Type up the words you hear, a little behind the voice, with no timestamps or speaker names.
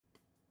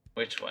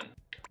Which one?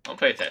 I'll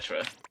play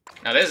Tetra.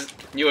 Now this,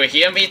 you will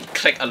hear me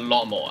click a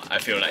lot more, I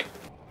feel like.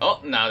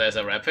 Oh, now there's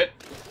a rapid.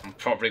 I'm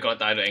probably gonna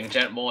die to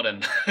inkjet more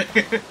than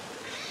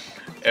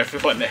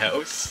everyone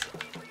else.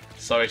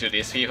 Sorry to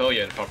these people,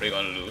 you're probably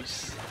gonna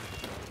lose.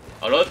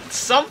 Although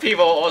some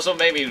people also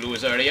made me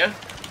lose earlier,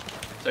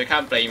 so you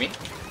can't blame me.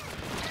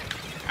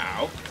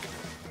 Ow.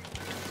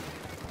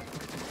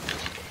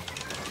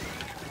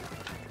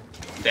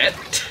 Dead.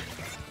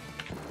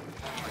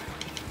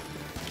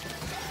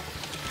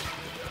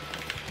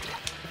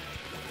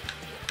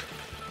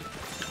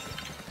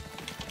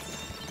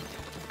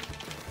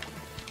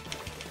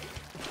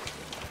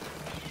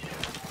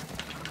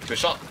 Good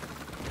shot.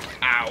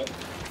 Ow.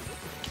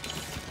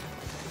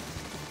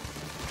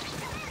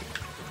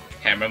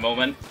 Hammer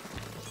moment.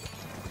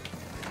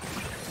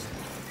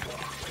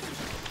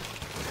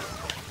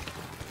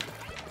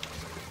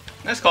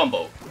 Nice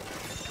combo.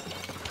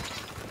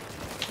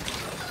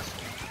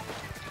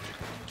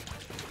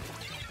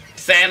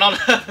 Stand on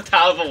the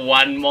tower for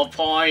one more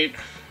point.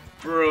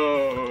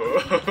 Bro.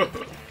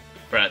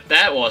 Bruh,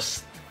 that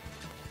was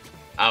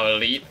our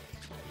lead.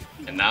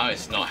 And now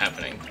it's not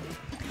happening.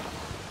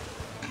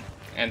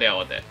 And they're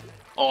all dead.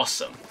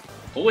 Awesome.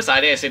 Whose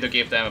idea is it to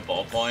give them a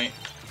ballpoint?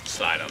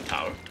 Slide on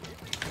tower.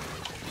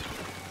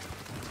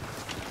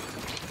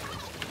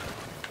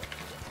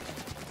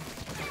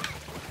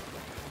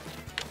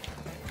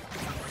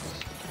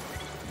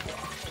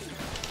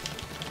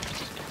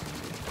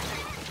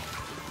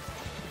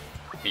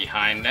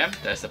 Behind them,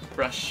 there's a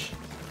brush.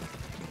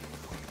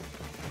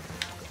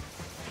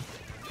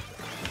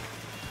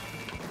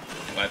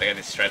 I'm gonna get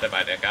distracted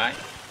by that guy.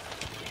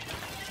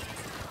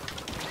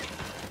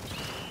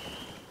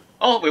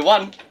 Oh, we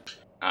won!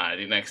 I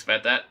didn't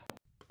expect that.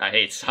 I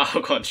hate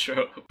sound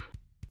control.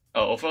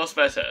 Oh, overall's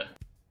better.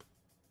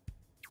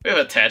 We have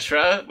a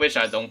Tetra, which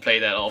I don't play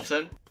that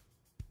often.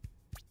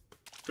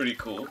 Pretty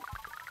cool.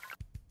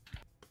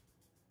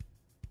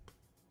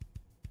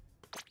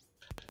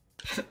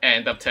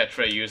 End up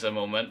Tetra user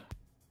moment.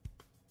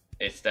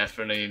 It's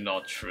definitely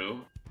not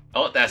true.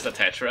 Oh, that's the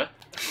Tetra.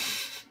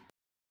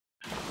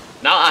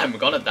 Now I'm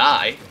gonna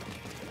die.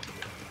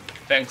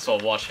 Thanks for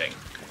watching.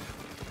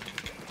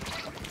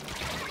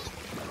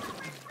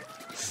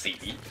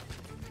 See?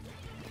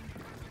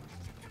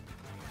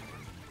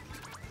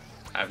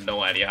 I have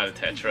no idea how to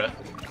Tetra.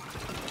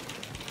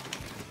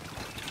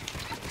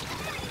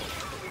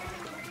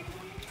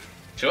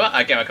 Sure,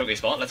 I get my cookie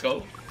spot, let's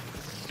go.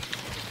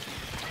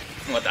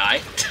 I'm gonna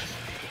die.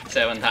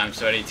 7 times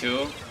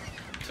 32,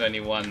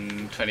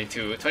 21,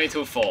 22,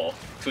 22, 4,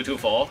 2, 2,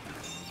 4.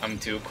 I'm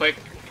too quick.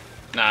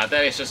 Nah,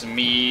 that is just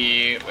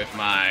me with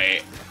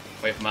my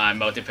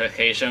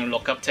multiplication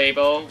lookup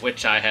table,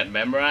 which I had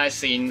memorized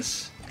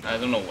since I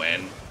don't know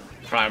when,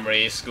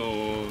 primary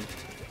school,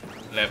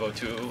 level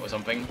 2 or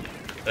something.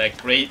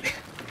 Like grade,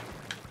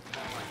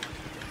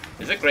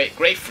 is it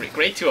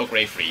grade 2 or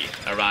grade 3?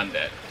 Around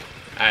that.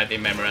 I had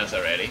it memorized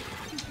already.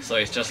 So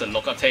it's just a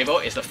lookup table.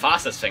 It's the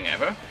fastest thing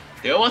ever.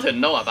 Do you want to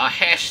know about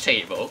hash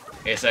table?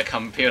 It's a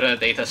computer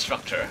data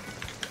structure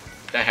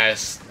that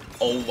has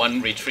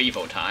 01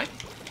 retrieval time.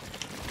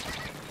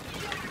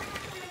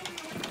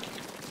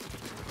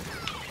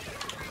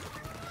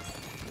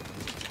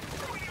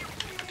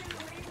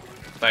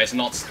 But it's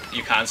not,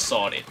 you can't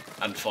sort it,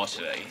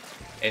 unfortunately.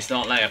 It's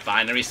not like a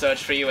binary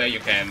search tree where you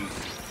can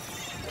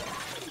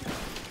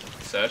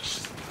search,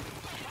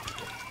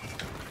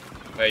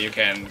 where you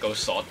can go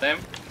sort them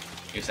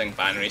using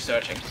binary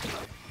searching.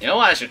 You know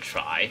what I should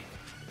try?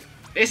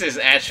 This is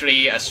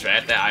actually a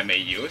strat that I may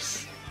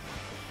use.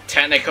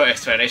 Technical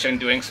explanation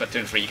doing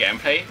Splatoon 3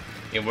 gameplay.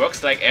 It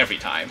works like every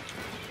time.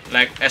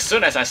 Like as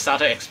soon as I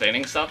started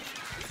explaining stuff,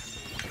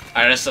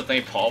 I just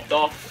suddenly popped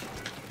off.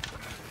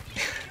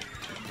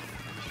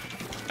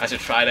 I should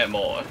try that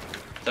more.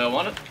 So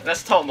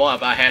let's talk more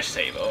about hash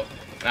table.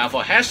 Now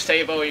for hash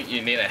table,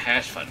 you need a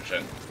hash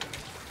function.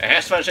 A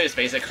hash function is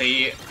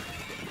basically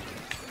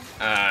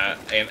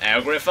an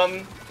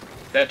algorithm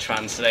that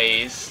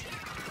translates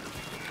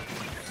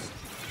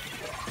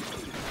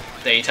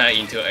data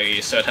into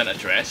a certain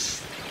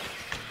address.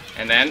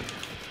 And then,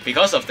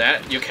 because of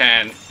that, you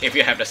can, if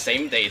you have the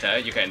same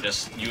data, you can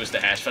just use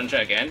the hash function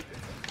again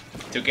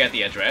to get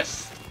the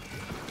address.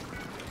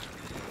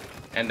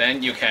 And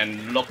then you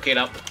can look it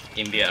up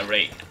in the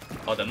array,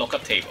 or the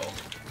lookup table,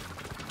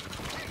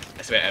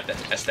 as we have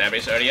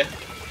established earlier.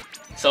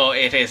 So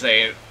it is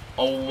a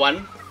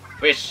O1,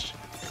 which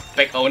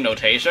big O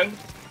notation.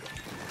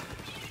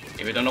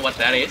 If you don't know what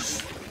that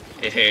is,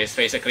 it is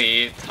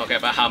basically talking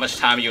about how much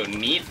time you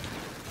need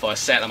for a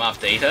set amount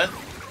of data.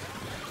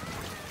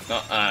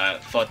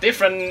 For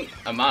different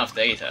amount of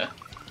data.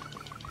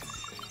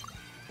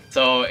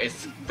 So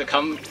it's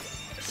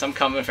some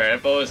common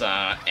variables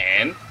are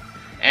n.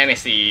 N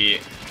is the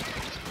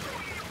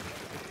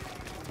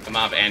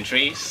amount of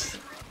entries,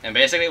 and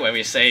basically when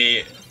we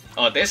say,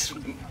 oh, this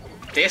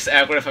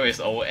algorithm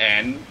is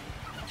ON,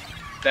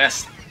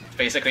 that's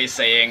basically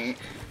saying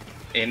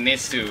it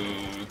needs to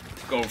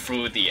go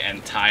through the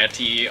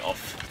entirety of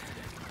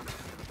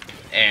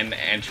n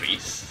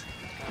entries.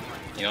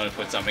 in order to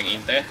put something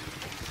in there.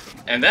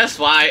 And that's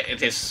why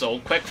it is so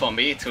quick for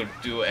me to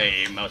do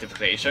a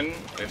multiplication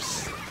with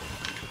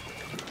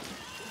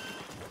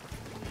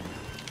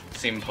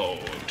simple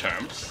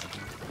terms.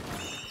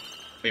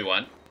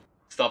 V1.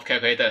 Stop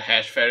calculating the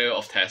hash value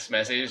of text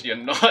message. You're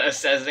not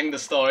accessing the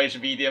storage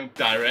medium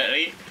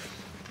directly.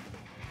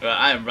 But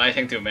I am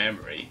writing to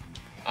memory.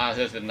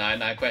 Answers to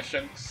 99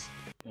 questions.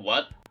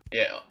 What?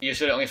 Yeah,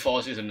 usually only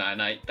force you to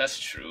 99. That's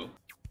true.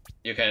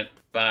 You can,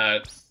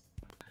 but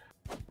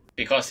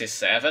because it's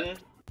 7,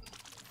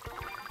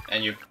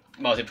 and you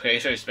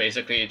multiplication is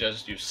basically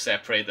just you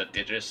separate the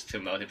digits to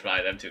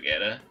multiply them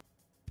together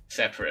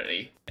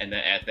separately and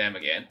then add them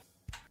again.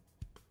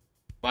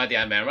 Why did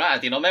I memorize? I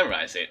did not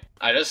memorize it.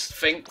 I just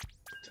think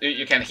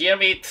you can hear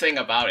me think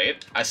about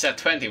it. I said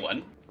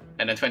 21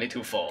 and then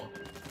 22 4.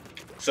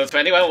 So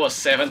 21 was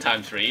 7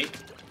 times 3.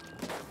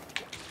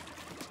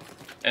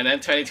 And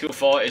then 22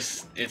 4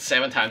 it's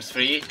 7 times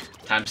 3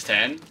 times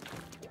 10.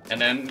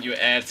 And then you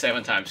add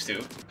 7 times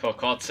 2. For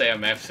God's sake,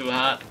 math too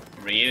hard?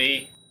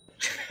 Really?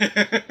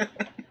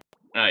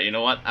 Alright, you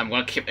know what? I'm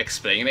gonna keep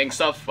explaining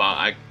stuff while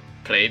I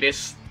play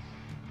this,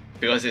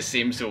 because it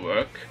seems to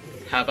work.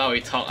 How about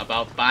we talk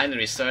about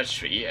binary search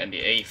tree and the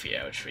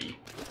AVL tree?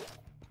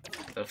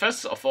 So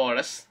first of all,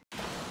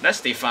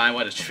 let's define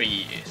what a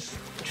tree is.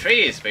 A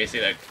tree is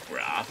basically a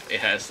graph.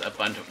 It has a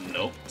bunch of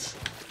nodes,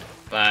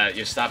 but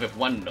you start with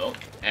one node,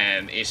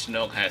 and each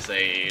node has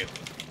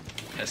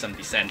some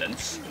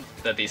descendants.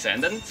 The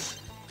descendants,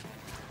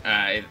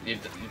 you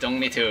don't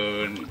need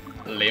to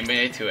limit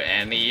it to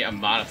any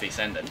amount of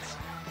descendants.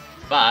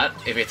 But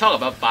if we talk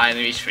about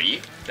binary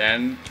tree,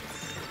 then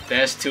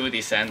there's 2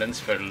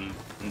 descendants per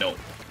node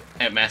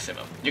at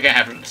maximum. You can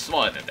have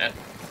smaller than that.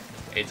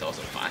 It's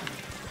also fine.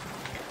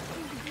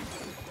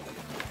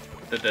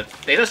 The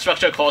data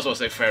structure course was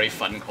a very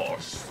fun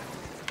course.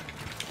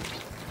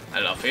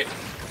 I love it.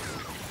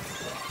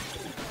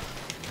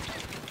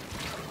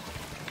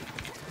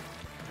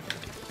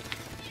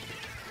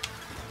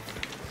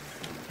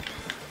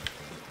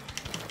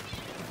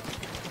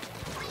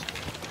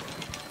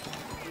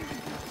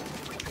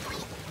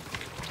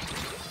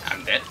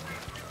 I'm dead.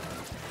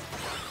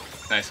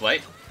 Nice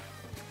white.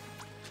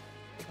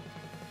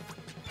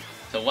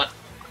 So what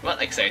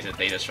exactly is the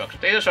data structure?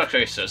 Data structure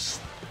is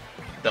just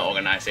the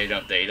organization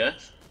of data.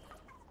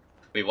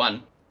 We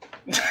won.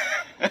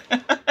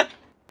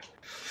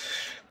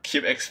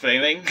 Keep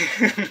explaining.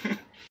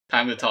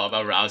 Time to talk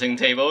about routing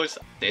tables.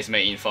 This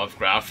may involve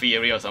graph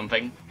theory or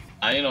something.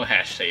 I don't know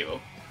hash table.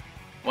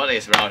 What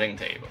is routing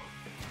table?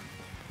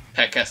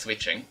 Packet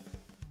switching.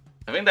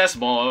 I think that's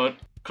more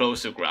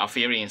close to graph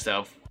theory instead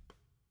of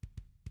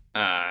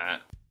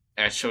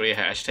actually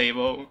hash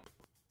table.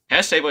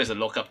 Hash table is a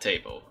lookup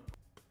table.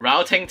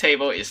 Routing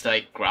table is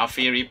like graph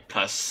theory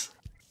plus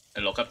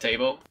a lookup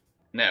table.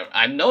 Now,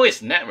 I know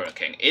it's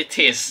networking. It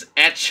is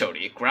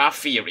actually graph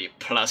theory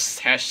plus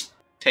hash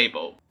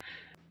table.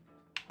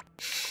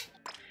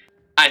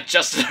 I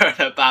just learned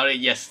about it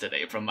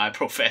yesterday from my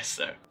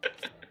professor.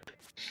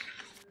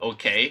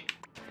 Okay.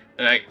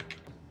 Like,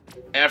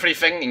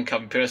 everything in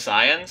computer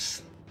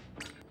science,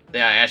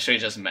 they are actually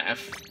just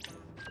math.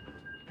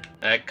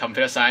 Like,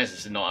 computer science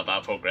is not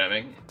about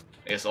programming.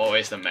 It's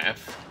always the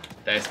math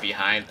that is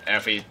behind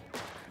every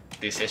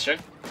decision.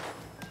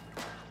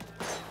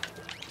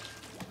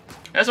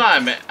 That's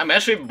why I'm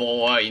actually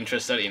more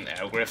interested in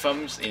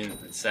algorithms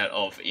instead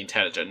of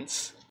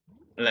intelligence.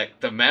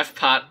 Like, the math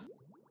part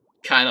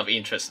kind of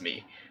interests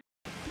me.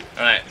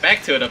 Alright,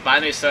 back to the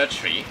binary search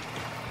tree.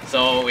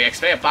 So we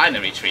explain a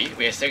binary tree,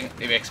 we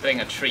explain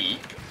a tree.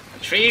 A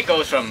tree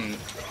goes from...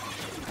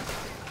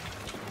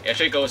 It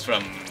actually goes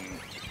from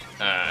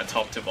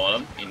top to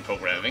bottom in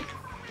programming.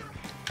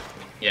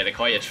 Yeah, they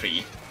call it a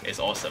tree. It's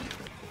awesome.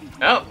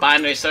 Oh,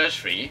 binary search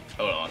tree.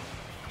 Hold on.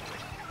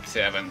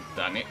 Still haven't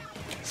done it.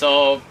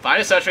 So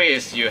binary search tree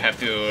is you have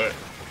to...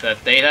 The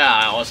data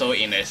are also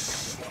in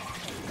this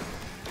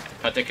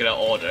particular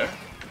order,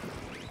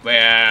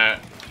 where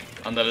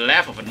on the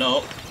left of a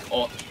node,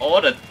 all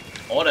the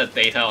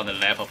data on the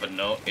left of a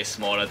node is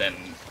smaller than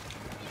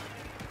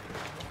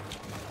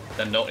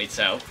the node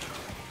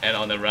itself, and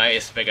on the right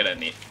is bigger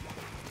than it.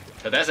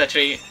 So that's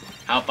actually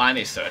how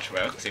binary search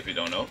works, if you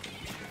don't know.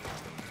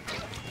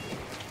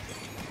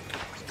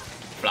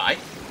 Fly.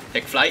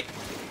 Take flight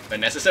when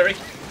necessary.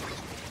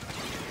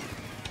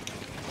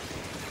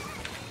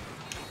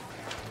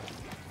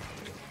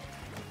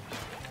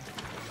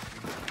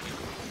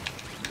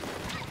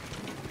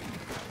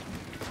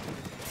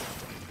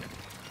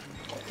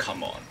 Oh,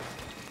 come on.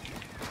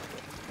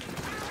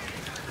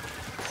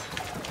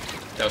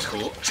 That was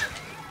cool.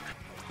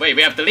 Wait,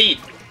 we have the lead.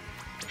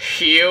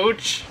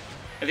 Huge.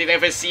 I didn't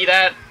even see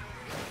that.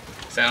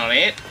 Stand on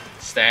it.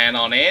 Stand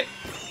on it.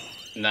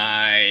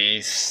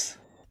 Nice.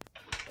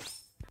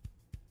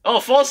 Oh,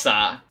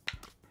 4-star.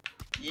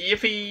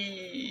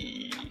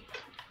 Yippee.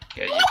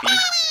 Yeah,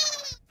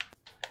 yippee.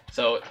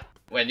 So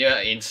when you're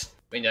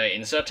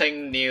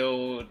inserting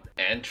new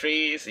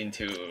entries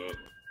into...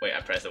 Wait, I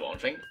pressed the wrong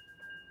thing.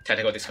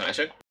 Technical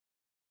disconnection.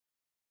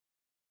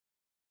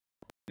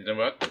 Didn't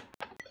work.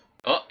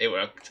 Oh, it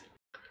worked.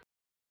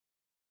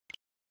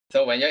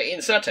 So when you're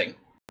inserting,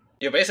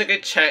 you basically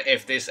check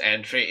if this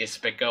entry is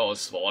bigger or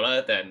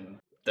smaller than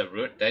the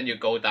root, then you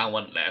go down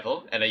one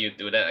level, and then you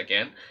do that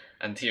again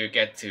until you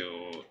get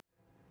to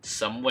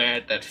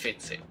somewhere that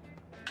fits it.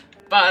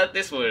 But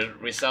this will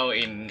result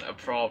in a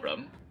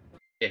problem.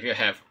 If you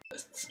have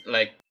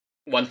like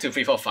 1, 2,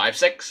 3, 4, 5,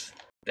 6,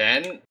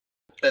 then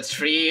the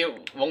tree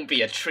won't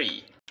be a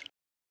tree.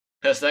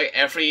 Because like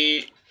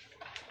every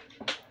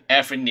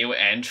new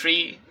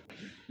entry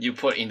you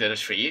put into the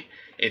tree,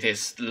 it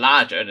is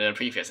larger than the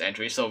previous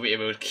entry, so we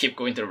will keep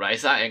going to the right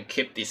side and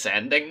keep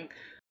descending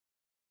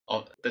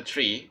of the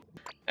tree.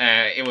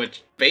 It would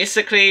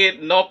basically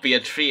not be a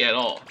tree at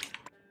all.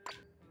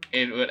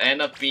 It would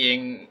end up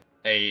being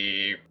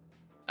a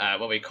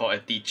what we call a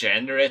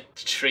degenerate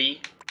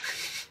tree,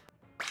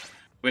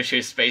 which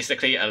is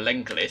basically a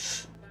linked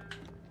list.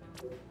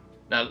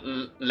 Now,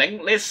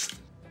 linked list,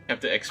 I have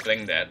to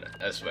explain that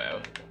as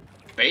well.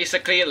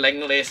 Basically,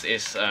 linked list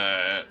is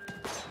a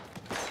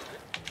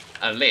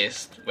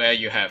list where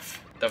you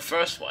have the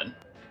first one,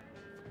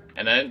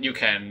 and then you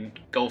can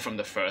go from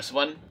the first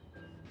one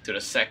to the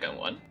second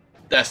one.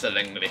 That's the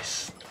linked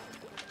list.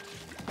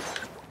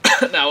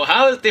 Now,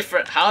 how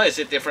is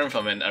it different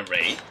from an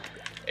array?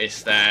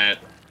 Is that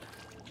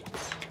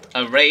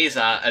arrays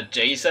are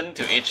adjacent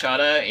to each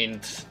other in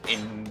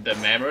the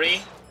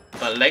memory,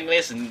 but linked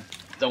lists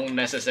don't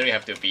necessarily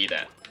have to be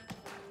that.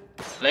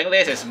 Linked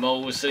list is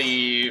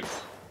mostly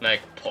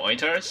like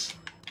pointers.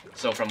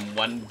 So from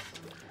one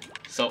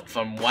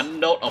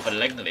node of a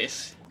linked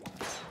list,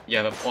 you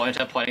have a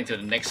pointer pointing to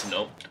the next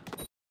node,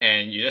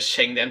 and you just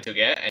chain them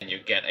together, and you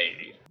get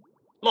a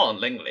long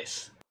linked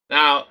list.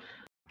 Now,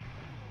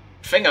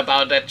 think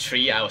about that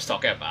tree I was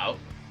talking about,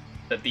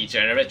 the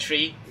degenerate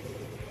tree.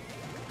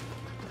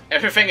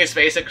 Everything is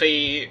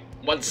basically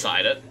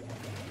one-sided,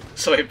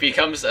 so it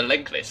becomes a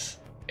linked list.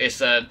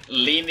 It's a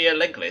linear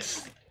linked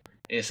list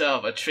instead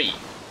of a tree.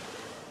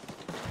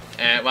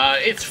 And well,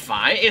 it's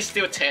fine, it's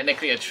still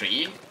technically a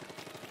tree,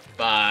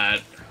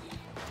 but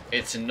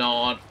it's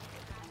not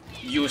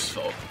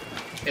useful.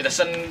 It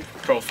doesn't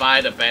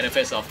provide the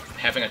benefits of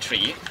having a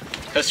tree,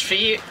 because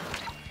tree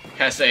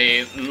has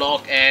a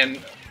log n,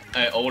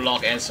 O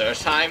log n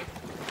search time.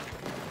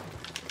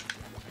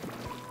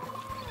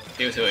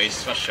 Due to a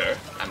structure,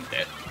 I'm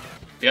dead.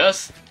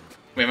 Because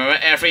remember,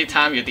 every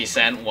time you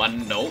descend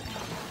one node,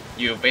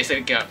 you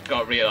basically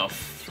got rid of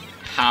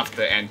half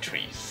the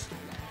entries.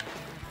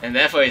 And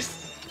therefore,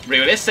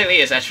 realistically,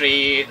 it's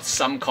actually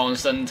some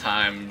constant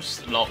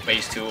times log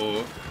base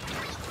 2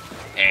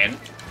 n.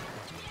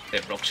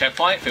 The block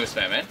checkpoint, feels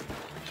bad, man.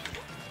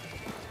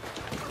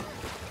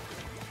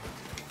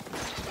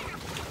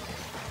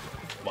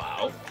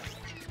 Wow.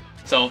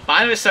 So,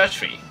 binary search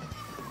tree.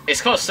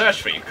 It's called search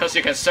tree because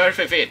you can search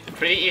with it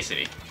pretty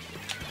easily.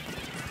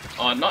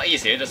 Or not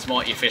easily, just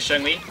more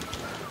efficiently.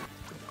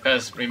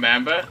 Because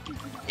remember,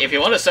 if you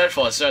want to search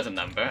for a certain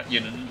number,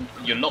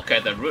 you look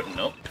at the root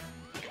node,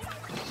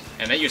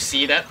 and then you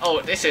see that,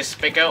 oh, this is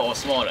bigger or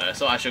smaller,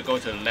 so I should go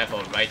to the left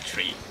or right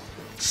tree,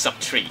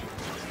 subtree.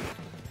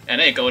 And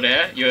then you go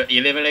there, you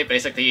eliminate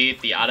basically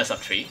the other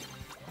subtree.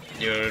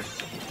 You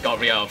got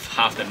rid of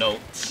half the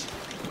nodes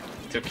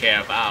to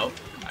care about.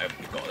 I've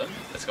got them.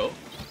 Let's go.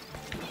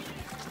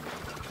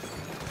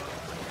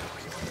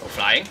 Go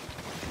flying.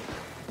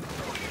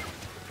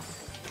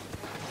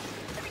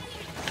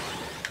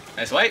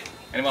 Nice white.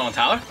 Anyone on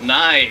tower?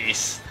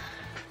 Nice!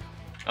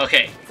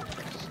 Okay.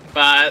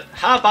 But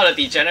how about a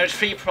degenerate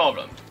tree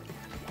problem?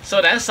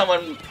 So then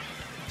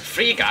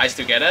three guys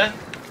together,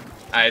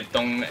 I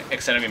don't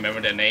exactly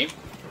remember their name,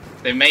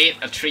 they made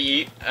a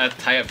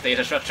type of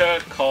data structure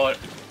called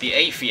the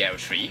AVL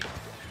tree,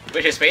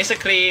 which is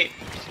basically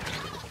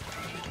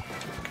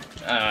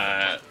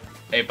a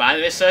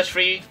binary search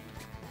tree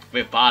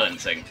with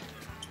balancing.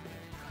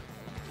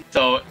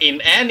 So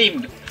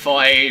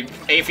for a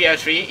AVL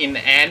tree, in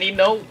any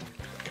node,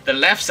 the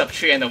left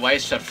subtree and the right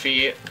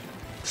subtree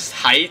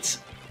height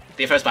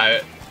differs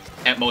by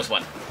at most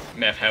 1.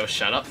 Math help,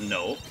 shut up.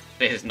 No,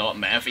 this is not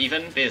math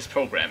even, this is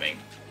programming.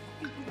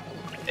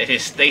 It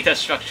is data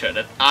structure,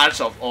 the art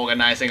of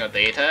organizing your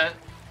data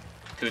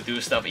to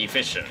do stuff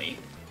efficiently.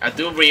 I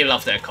do really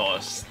love that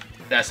course.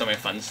 There's so many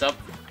fun stuff.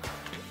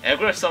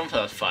 Algorithms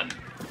are fun.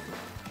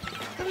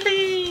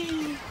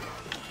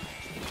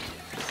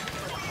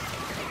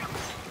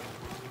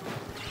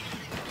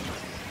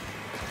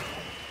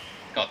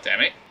 God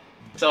damn it.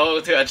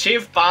 So to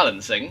achieve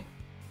balancing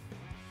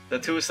the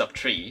two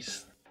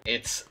subtrees,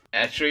 it's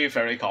actually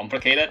very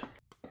complicated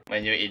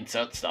when you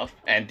insert stuff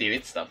and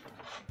delete stuff.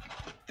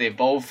 They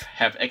both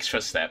have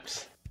extra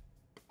steps,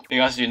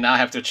 because you now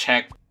have to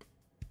check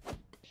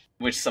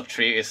which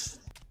subtree is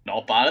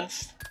not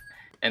balanced,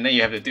 and then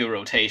you have to do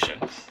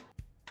rotations.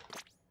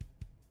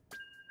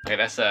 Okay,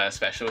 that's a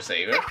special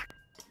saver.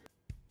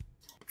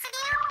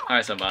 Hi,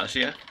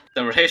 Sabasia.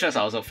 The rotations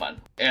are also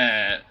fun.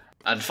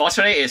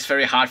 Unfortunately, it's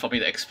very hard for me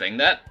to explain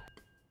that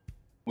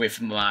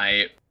with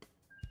my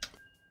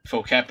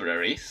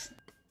vocabularies.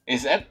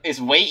 It's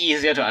way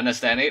easier to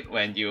understand it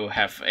when you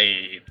have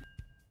a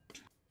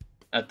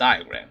a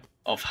diagram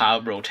of how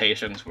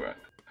rotations work.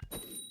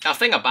 Now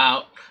think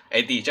about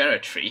a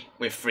degenerate tree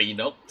with 3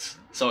 nodes.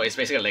 So it's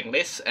basically a linked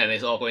list, and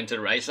it's all going to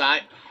the right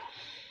side.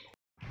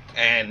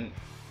 And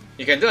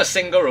you can do a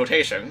single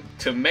rotation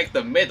to make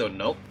the middle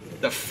node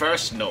the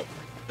first node,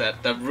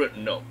 the root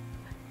node.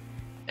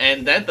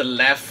 And then the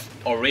left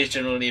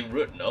originally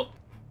root node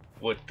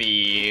would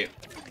be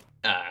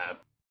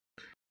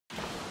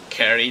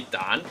carried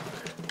down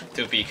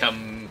to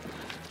become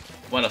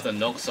one of the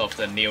nodes of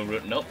the new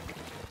root node.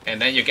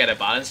 And then you get a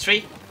balance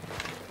tree.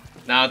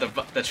 Now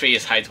the tree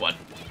is height 1.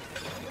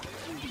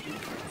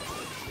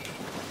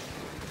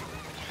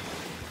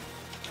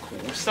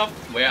 Cool stuff.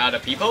 Where are the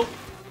people?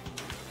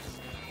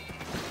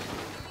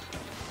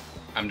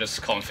 I'm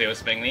just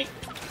confused mainly.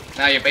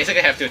 Now you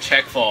basically have to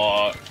check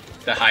for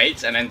the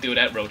heights and then do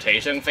that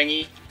rotation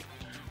thingy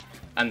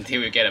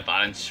until you get a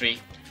balance tree.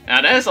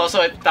 Now there's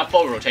also a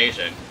double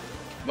rotation.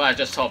 What I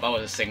just talked about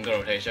was a single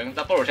rotation.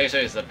 Double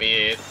rotation is a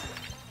bit...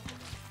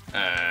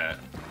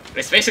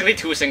 it's basically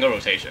 2 single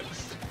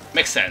rotations.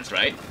 Makes sense,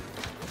 right?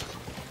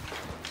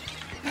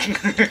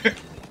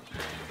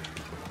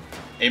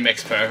 It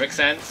makes perfect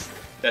sense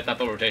that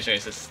double rotation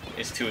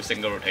is 2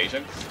 single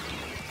rotations.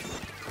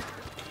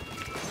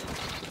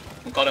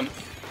 Got him.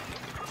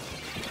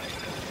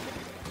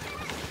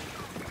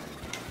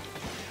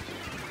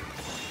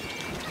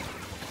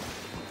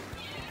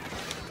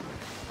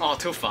 Oh,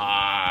 too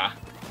far.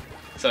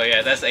 So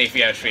yeah, that's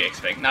AVR tree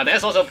explained. Now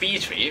there's also B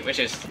tree, which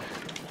is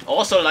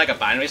also like a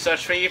binary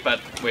search tree,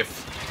 but with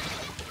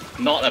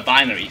not a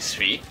binary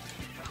tree.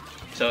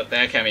 So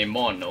there can be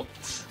more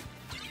nodes.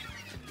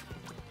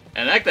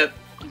 And like that,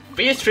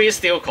 B tree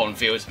still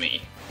confuse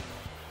me.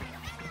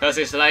 Because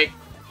it's like,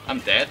 I'm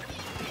dead.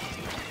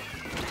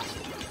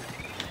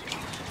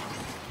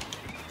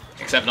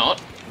 Except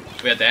not.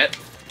 We're dead.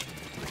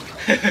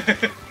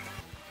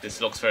 This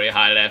looks very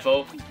high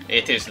level.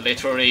 It is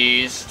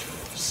literally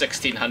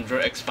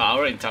 1600 X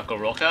power in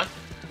Takoroka.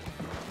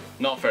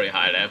 Not very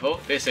high level.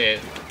 This is,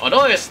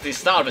 although it's the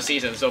start of the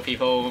season, so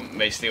people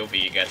may still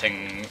be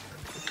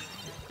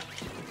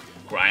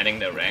grinding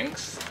their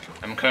ranks.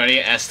 I'm currently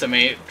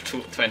estimate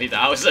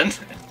 20,000.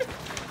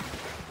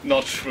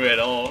 Not true at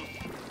all.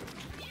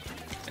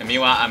 And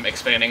meanwhile, I'm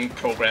explaining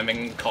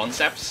programming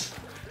concepts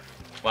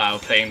while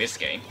playing this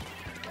game.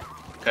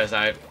 Because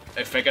I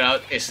figured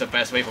out it's the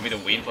best way for me to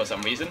win for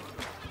some reason.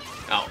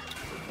 Oh.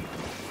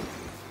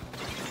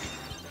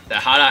 The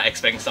harder I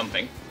explain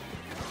something,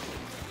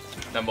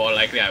 the more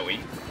likely I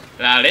win.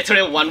 And I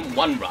literally won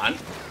one run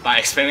by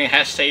explaining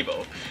hash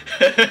table.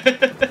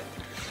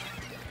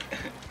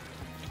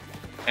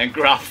 And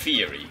graph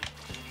theory.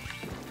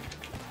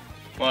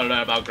 Want to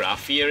learn about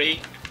graph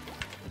theory?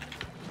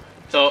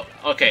 So,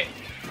 okay.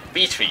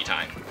 B tree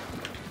time.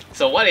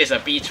 So what is a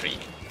B tree?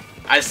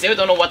 I still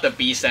don't know what the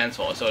B stands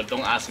for, so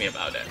don't ask me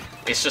about that.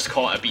 It's just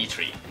called a B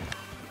tree.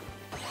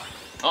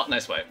 Oh,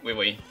 nice way.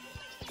 Wait.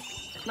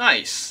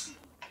 Nice.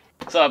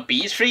 So a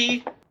B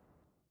tree,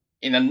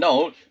 in a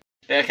node,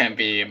 there can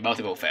be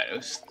multiple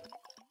values.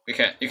 You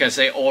can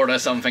say order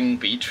something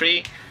B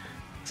tree.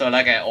 So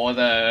like I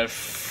order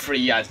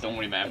 3, I don't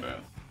remember.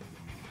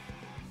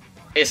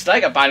 It's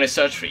like a binary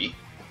search tree,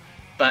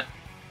 but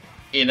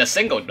in a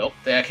single node,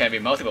 there can be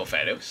multiple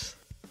values.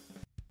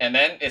 And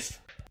then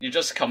you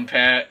just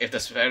compare if the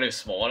value is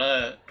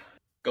smaller,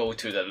 go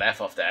to the left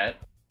of that.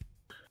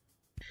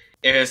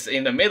 If it's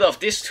in the middle of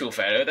these 2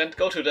 values, then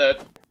go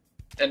to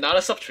another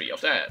subtree of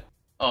that.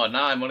 Oh,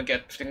 now I'm gonna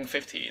get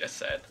 50, that's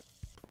sad.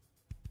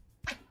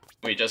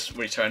 We just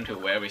return to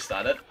where we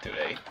started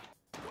today.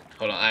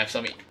 Hold on,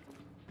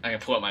 I can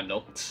pull up my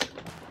notes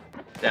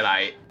that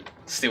I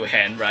still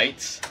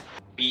handwrite.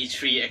 B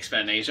tree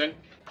explanation.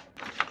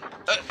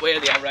 Where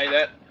did I write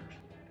that?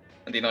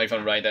 I did not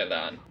even write that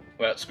down.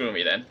 Well, screw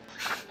me then.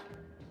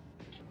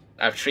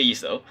 I have trees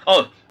though.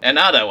 Oh,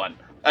 another one.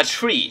 A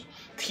tree.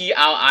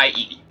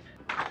 T-R-I-E.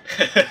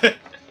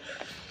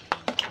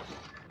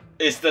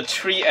 It's the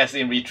tree as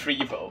in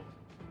retrieval,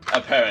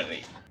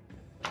 apparently.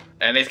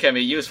 And it can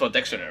be used for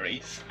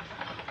dictionaries.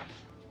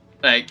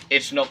 Like,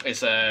 each node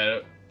is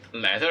a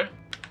letter.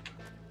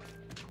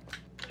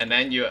 And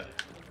then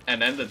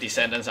the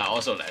descendants are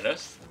also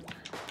letters.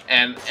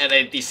 And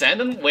a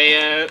descendant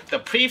where the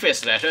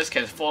previous letters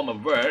can form a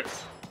word,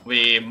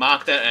 we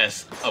mark that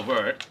as a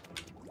word.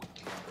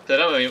 So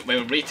then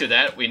when we read to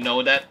that, we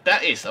know that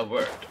that is a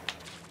word.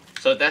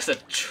 So that's a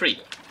tree.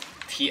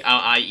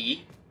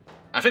 T-R-I-E.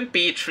 I think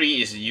B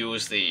tree is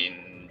used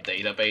in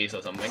database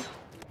or something.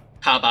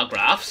 How about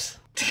graphs?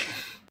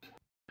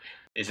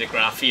 Is it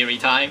graph theory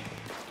time?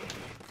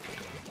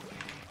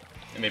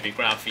 It may be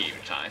graph theory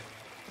time.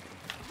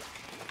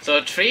 So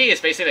a tree is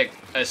basically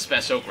a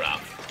special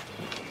graph.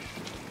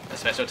 A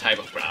special type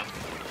of graph.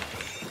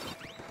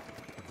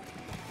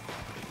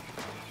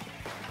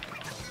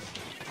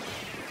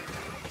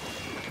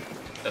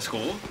 That's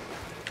cool.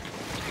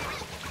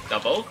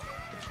 Double.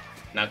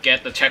 Now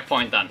get the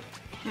checkpoint done.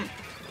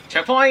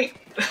 Checkpoint!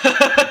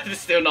 It's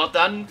still not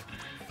done.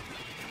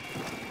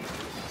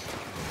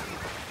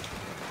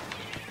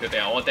 Good, they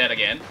are all dead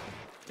again.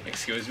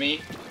 Excuse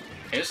me.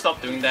 Can you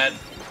stop doing that?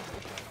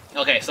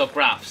 Okay, so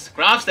graphs.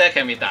 Graphs there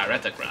can be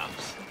directed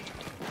graphs.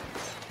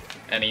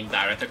 And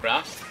indirected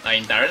graphs.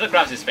 Indirected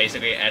graphs is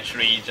basically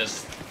actually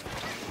just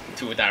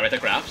 2 directed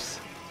graphs.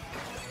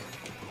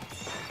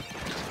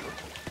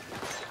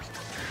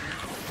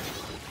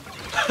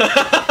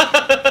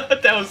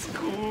 That was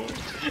cool.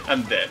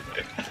 I'm dead.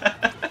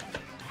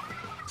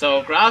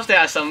 So graphs, there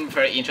are some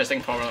very interesting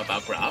problems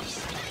about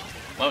graphs.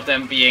 One of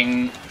them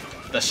being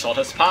the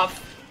shortest path.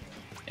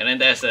 And then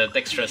there's a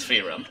Dijkstra's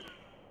theorem.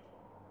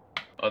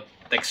 Or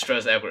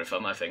Dijkstra's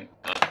algorithm, I think.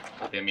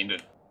 I didn't mean to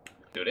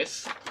do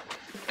this.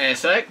 And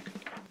it's like,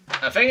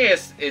 I think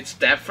it's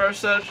depth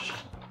first search.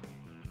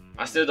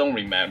 I still don't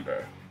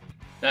remember.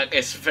 Like,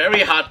 it's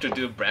very hard to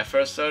do breadth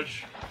first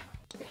search.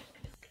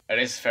 And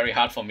it's very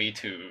hard for me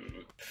to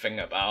think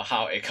about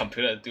how a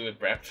computer do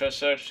breadth first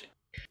search.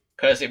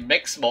 Because it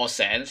makes more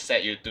sense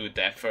that you do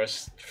depth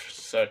first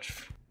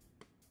search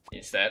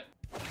instead.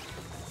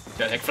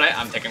 Do I take flight?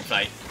 I'm taking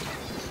flight.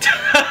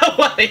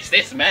 What is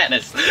this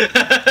madness?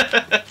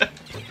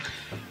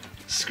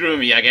 Screw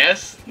me, I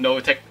guess. No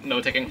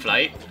taking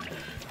flight.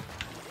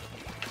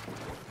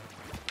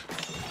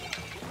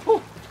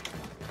 Whew.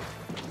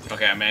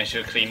 Okay, I managed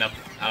to clean up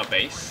our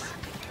base.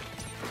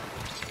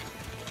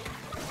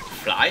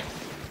 Fly?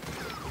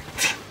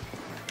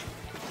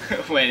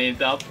 When in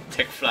doubt,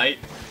 take flight.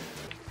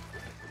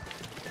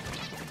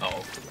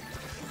 Oh.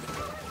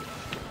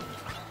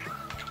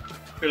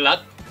 Good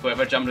luck,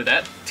 whoever jumped to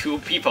that. 2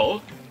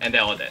 people, and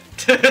they're all dead.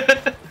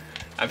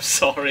 I'm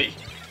sorry.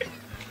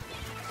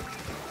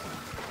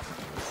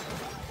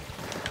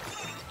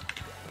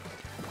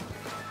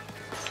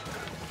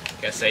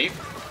 Get safe.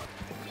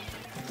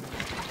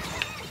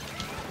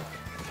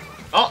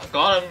 Oh,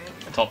 got him!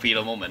 A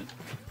torpedo moment.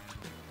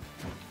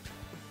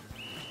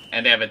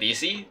 And they have a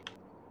DC?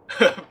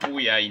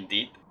 Booyah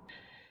indeed.